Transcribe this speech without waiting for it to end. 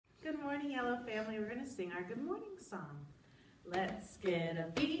morning, Yellow family. We're going to sing our good morning song. Let's get a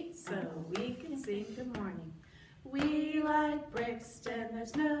beat so we can sing good morning. We like Brixton,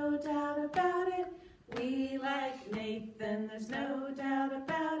 there's no doubt about it. We like Nathan, there's no doubt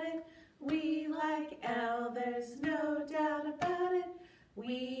about it. We like Elle, there's no doubt about it.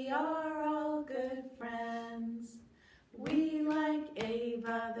 We are all good friends. We like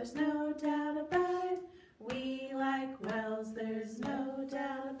Ava, there's no doubt about it. We like Wells, there's no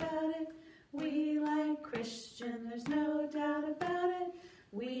doubt about it. We like Christian, there's no doubt about it.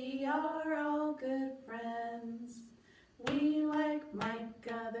 We are all good friends. We like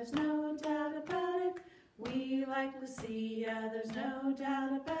Micah, there's no doubt about it. We like Lucia, there's no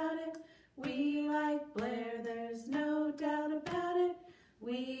doubt about it. We like Blair, there's no doubt about it.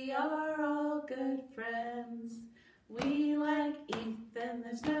 We are all good friends. We like Ethan,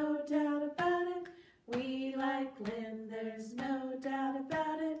 there's no doubt about it. We like Lynn, there's no doubt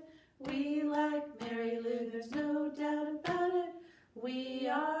about it. We like Mary Lou, there's no doubt about it. We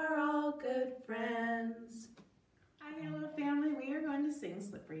are all good friends. Hi, Yellow family. We are going to sing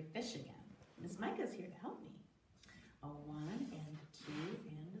Slippery Fish again. Miss Micah's here to help me. A 1 and a 2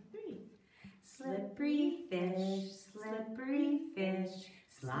 and a 3. Slippery fish,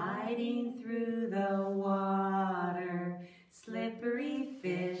 sliding through the water. Slippery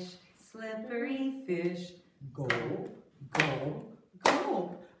fish, gulp, gulp, gulp.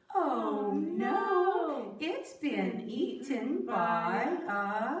 Oh no, it's been eaten by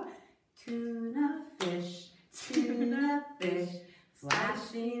a tuna fish,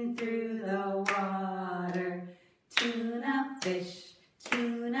 flashing through the water. Tuna fish,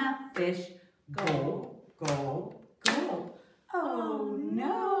 gulp, gulp, gulp. Oh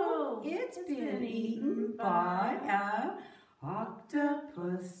no, it's been eaten by a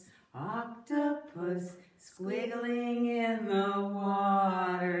octopus, squiggling in the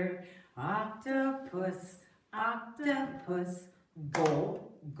water. Octopus,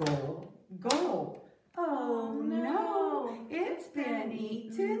 gulp, gulp, gulp. Oh no, it's been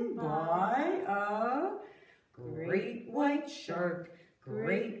eaten by a great white shark,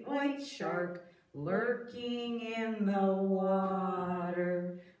 lurking in the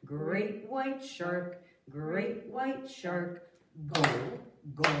water. Great white shark, gulp,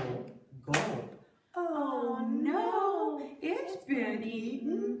 gulp, gulp. Oh no, it's been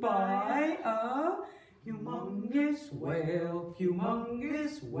eaten by a humongous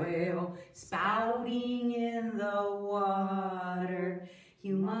whale, spouting in the water.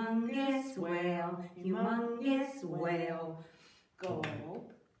 Humongous whale, gulp,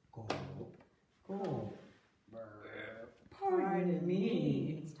 gulp, gulp. Pardon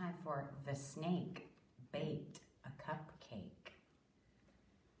me. It's time for The Snake Baked a Cupcake.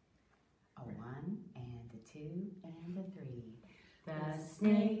 A 1 and a 2 and a 3. The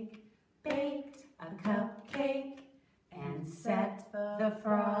snake baked a cupcake and set the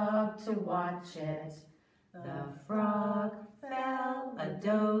frog to watch it. The frog fell a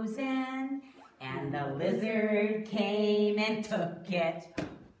dozing, and the lizard came and took it.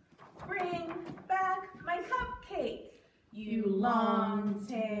 Bring back my cupcake, you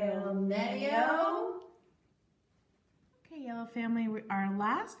long-tailed Neo. Okay, Yellow family, our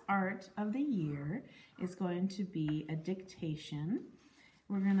last art of the year is going to be a dictation.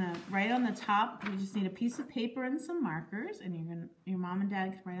 We're gonna write on the top. You just need a piece of paper and some markers, and your mom and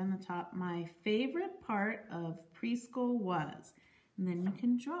dad can write on the top, my favorite part of preschool was. And then you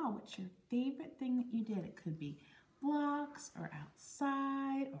can draw what's your favorite thing that you did. It could be blocks or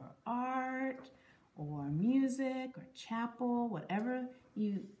outside or art or music or chapel, whatever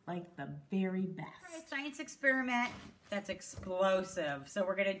you like the very best. All right, science experiment that's explosive. So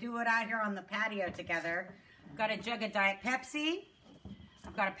we're gonna do it out here on the patio together. I've got a jug of Diet Pepsi.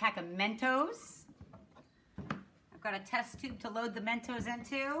 I've got a pack of Mentos. I've got a test tube to load the Mentos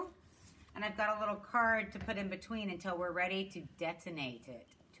into. And I've got a little card to put in between until we're ready to detonate it,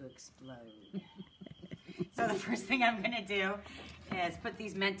 to explode. So the first thing I'm gonna do is put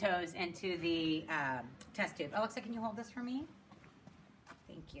these Mentos into the test tube. Alexa, can you hold this for me?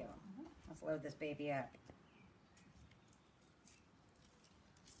 Thank you. Let's load this baby up.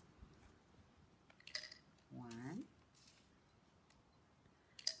 One,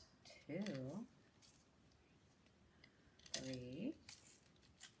 2, 3,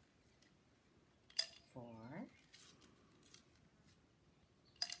 4,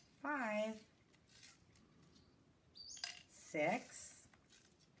 5, 6,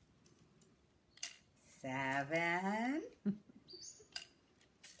 7,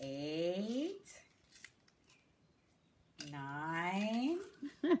 8, 9,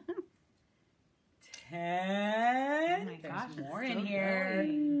 10. Oh my gosh, there's more in here.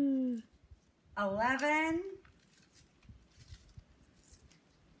 11,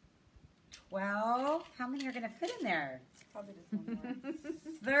 12. How many are going to fit in there? Probably just one more.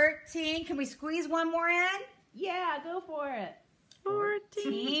 13. Can we squeeze one more in? Yeah, go for it.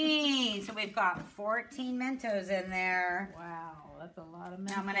 14. So we've got 14 Mentos in there. Wow, that's a lot of Mentos.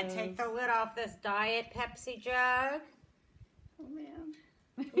 Now I'm going to take the lid off this Diet Pepsi jug. Oh, man.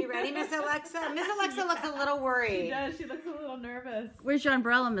 You ready, Miss Alexa? Miss Alexa looks a little worried. She does. She looks a little nervous. Where's your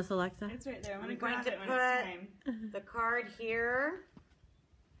umbrella, Miss Alexa? It's right there. I'm I'm going going to to grab it when it's put time. the card here.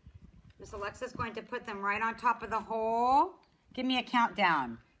 Miss Alexa's going to put them right on top of the hole. Give me a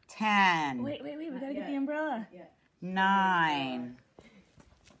countdown. 10, Wait. We gotta get yet. the umbrella. 9,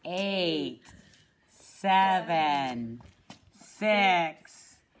 8, 7,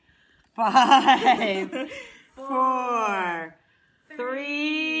 6, 5, 4,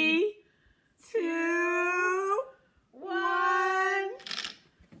 3, 2, 1.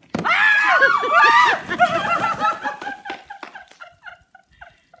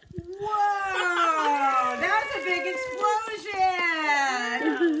 Whoa! That's a big explosion!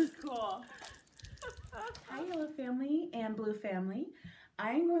 Cool. Hi, Yellow family and Blue family.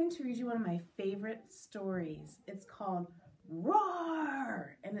 I'm going to read you one of my favorite stories. It's called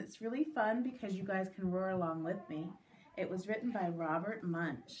Roar, and it's really fun because you guys can roar along with me. It was written by Robert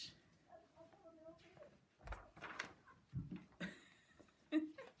Munch.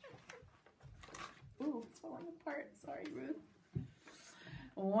 Ooh, it's falling apart. Sorry, Ruth.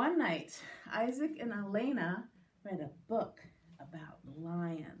 One night, Isaac and Elena read a book about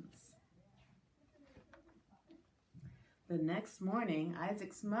lions. The next morning,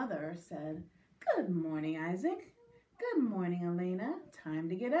 Isaac's mother said, "Good morning, Isaac. Good morning, Elena. Time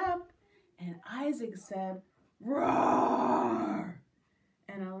to get up." And Isaac said, "Roar!"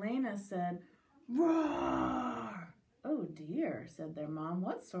 And Elena said, "Roar!" "Oh dear," said their mom.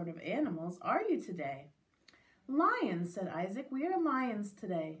 "What sort of animals are you today?" "Lions," said Isaac. "We are lions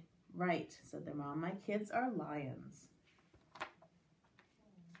today." "Right," said their mom. "My kids are lions."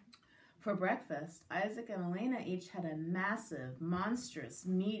 For breakfast, Isaac and Elena each had a massive, monstrous,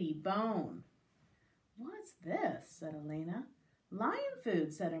 meaty bone. "What's this?" said Elena. "Lion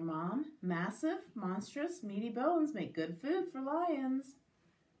food," said her mom. "Massive, monstrous, meaty bones make good food for lions."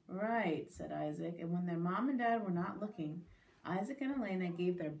 "Right," said Isaac, and when their mom and dad were not looking, Isaac and Elena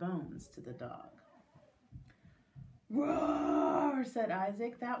gave their bones to the dog. "Roar," said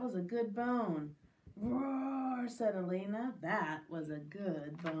Isaac. "That was a good bone." "Roar," said Elena. "That was a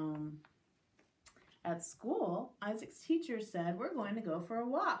good bone." At school, Isaac's teacher said, "We're going to go for a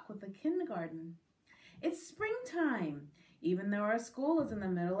walk with the kindergarten. It's springtime. Even though our school is in the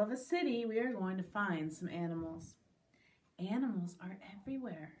middle of a city, we are going to find some animals." "Animals are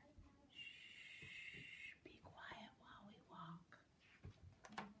everywhere." "Shh, be quiet while we walk."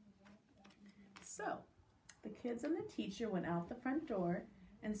 So, the kids and the teacher went out the front door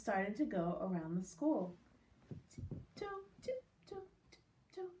and started to go around the school. Tiptoe, tiptoe,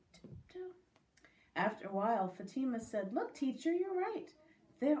 tiptoe, tiptoe. After a while, Fatima said, "Look, teacher, you're right.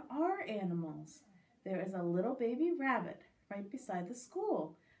 There are animals. There is a little baby rabbit right beside the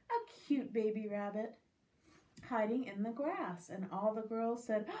school. A cute baby rabbit hiding in the grass." And all the girls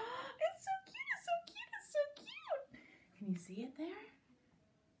said, "Oh, it's so cute, it's so cute, it's so cute." Can you see it there?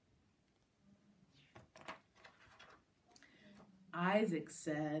 Isaac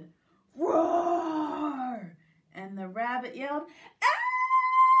said, "Roar!" And the rabbit yelled, "Ah!"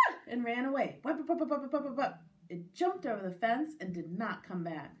 and ran away. Wup, wup, wup, wup, wup, wup, wup. It jumped over the fence and did not come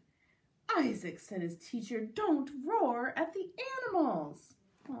back. "Isaac," said his teacher, "don't roar at the animals."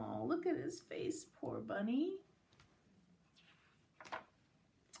 Oh, look at his face, poor bunny.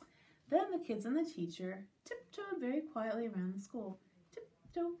 Then the kids and the teacher tiptoed very quietly around the school.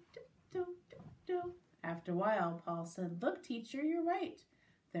 Tiptoe, tiptoe, tiptoe. After a while, Paul said, "Look, teacher, you're right.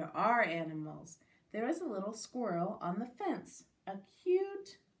 There are animals. There is a little squirrel on the fence. A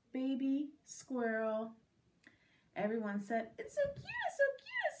cute baby squirrel." Everyone said, "It's so cute, it's so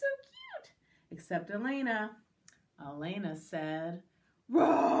cute, it's so cute." Except Elena. Elena said,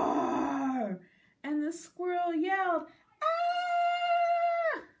 "Roar!" And the squirrel yelled,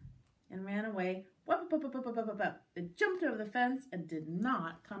 "Ah!" and ran away. Wup, wup, wup, wup, wup, wup, wup. It jumped over the fence and did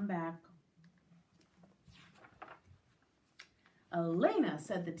not come back. "Elena,"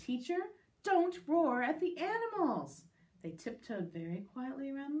 said the teacher, "don't roar at the animals." They tiptoed very quietly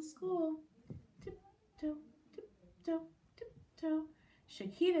around the school. Tiptoe, tiptoe, tiptoe.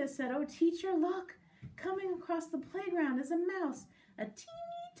 Shakita said, "Oh, teacher, look. Coming across the playground is a mouse. A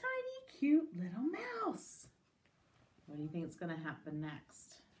teeny tiny cute little mouse." What do you think is going to happen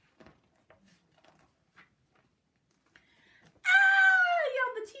next? "Ah!"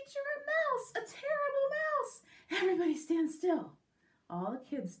 yelled the teacher. "A mouse! A Everybody stand still. All the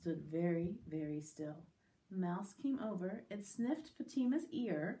kids stood very, very still. Mouse came over. It sniffed Fatima's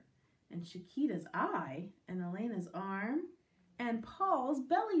ear and Chiquita's eye and Elena's arm and Paul's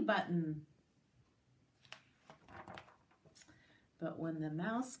belly button. But when the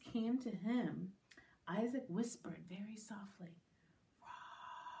mouse came to him, Isaac whispered very softly,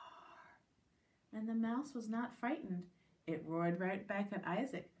 "Roar!" And the mouse was not frightened. It roared right back at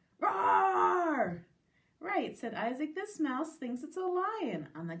Isaac. "Roar!" "Right," said Isaac. "This mouse thinks it's a lion.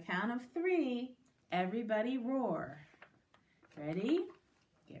 On the count of 3, everybody roar. Ready?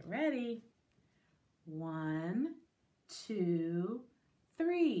 Get ready. 1, 2,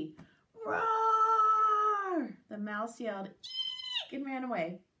 3. Roar!" The mouse yelled, "Eek!" and ran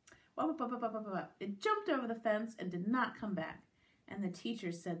away. It jumped over the fence and did not come back. And the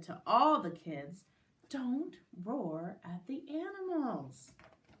teacher said to all the kids, "Don't roar at the animals."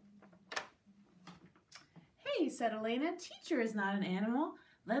 "Hey," said Elena, "teacher is not an animal.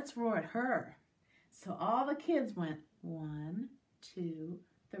 Let's roar at her." So all the kids went 1, 2,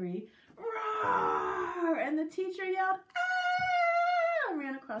 3, roar! And the teacher yelled, "Ah!" and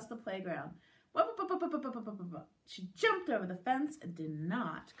ran across the playground. She jumped over the fence and did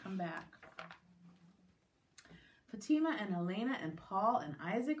not come back. Fatima and Elena and Paul and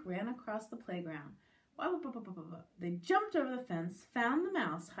Isaac ran across the playground. They jumped over the fence, found the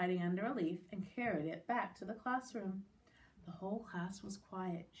mouse hiding under a leaf, and carried it back to the classroom. The whole class was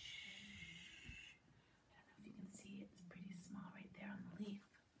quiet. Shh. I don't know if you can see it. It's pretty small right there on the leaf.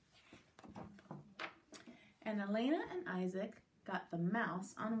 And Elena and Isaac got the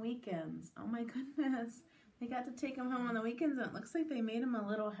mouse on weekends. Oh my goodness. They got to take him home on the weekends, and it looks like they made him a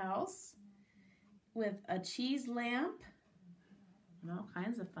little house with a cheese lamp and all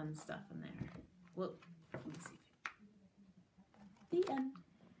kinds of fun stuff in there. Whoa, let me see. The end.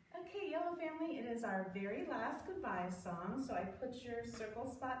 Okay, Yellow family, it is our very last goodbye song. So I put your circle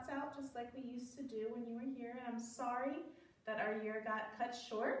spots out just like we used to do when you were here. And I'm sorry that our year got cut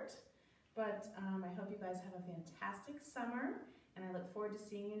short, but I hope you guys have a fantastic summer. And I look forward to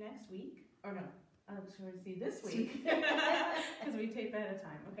seeing you next week. Or no, I look forward to see you this week because we tape ahead of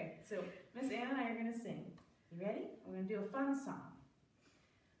time. Okay, so Miss Ann and I are going to sing. You ready? We're going to do a fun song.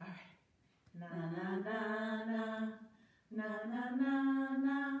 All right. Na na na na, na na na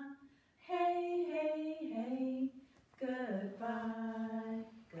na, hey hey hey, goodbye,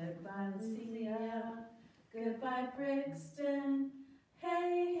 goodbye Lucia, goodbye Brixton,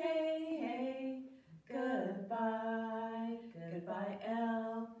 hey hey hey, goodbye, goodbye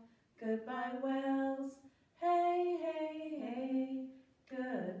Elle, goodbye Wells, hey hey hey,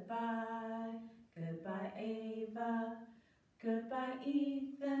 goodbye, goodbye Ava, goodbye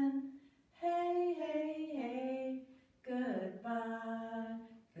Ethan, hey, hey, hey, goodbye,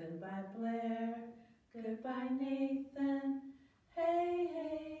 goodbye Blair, goodbye Nathan, hey,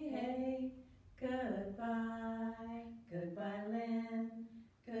 hey, hey, goodbye, goodbye Lynn,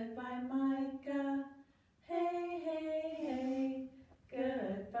 goodbye Micah, hey, hey, hey,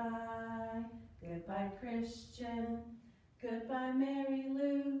 goodbye, goodbye Christian, goodbye Mary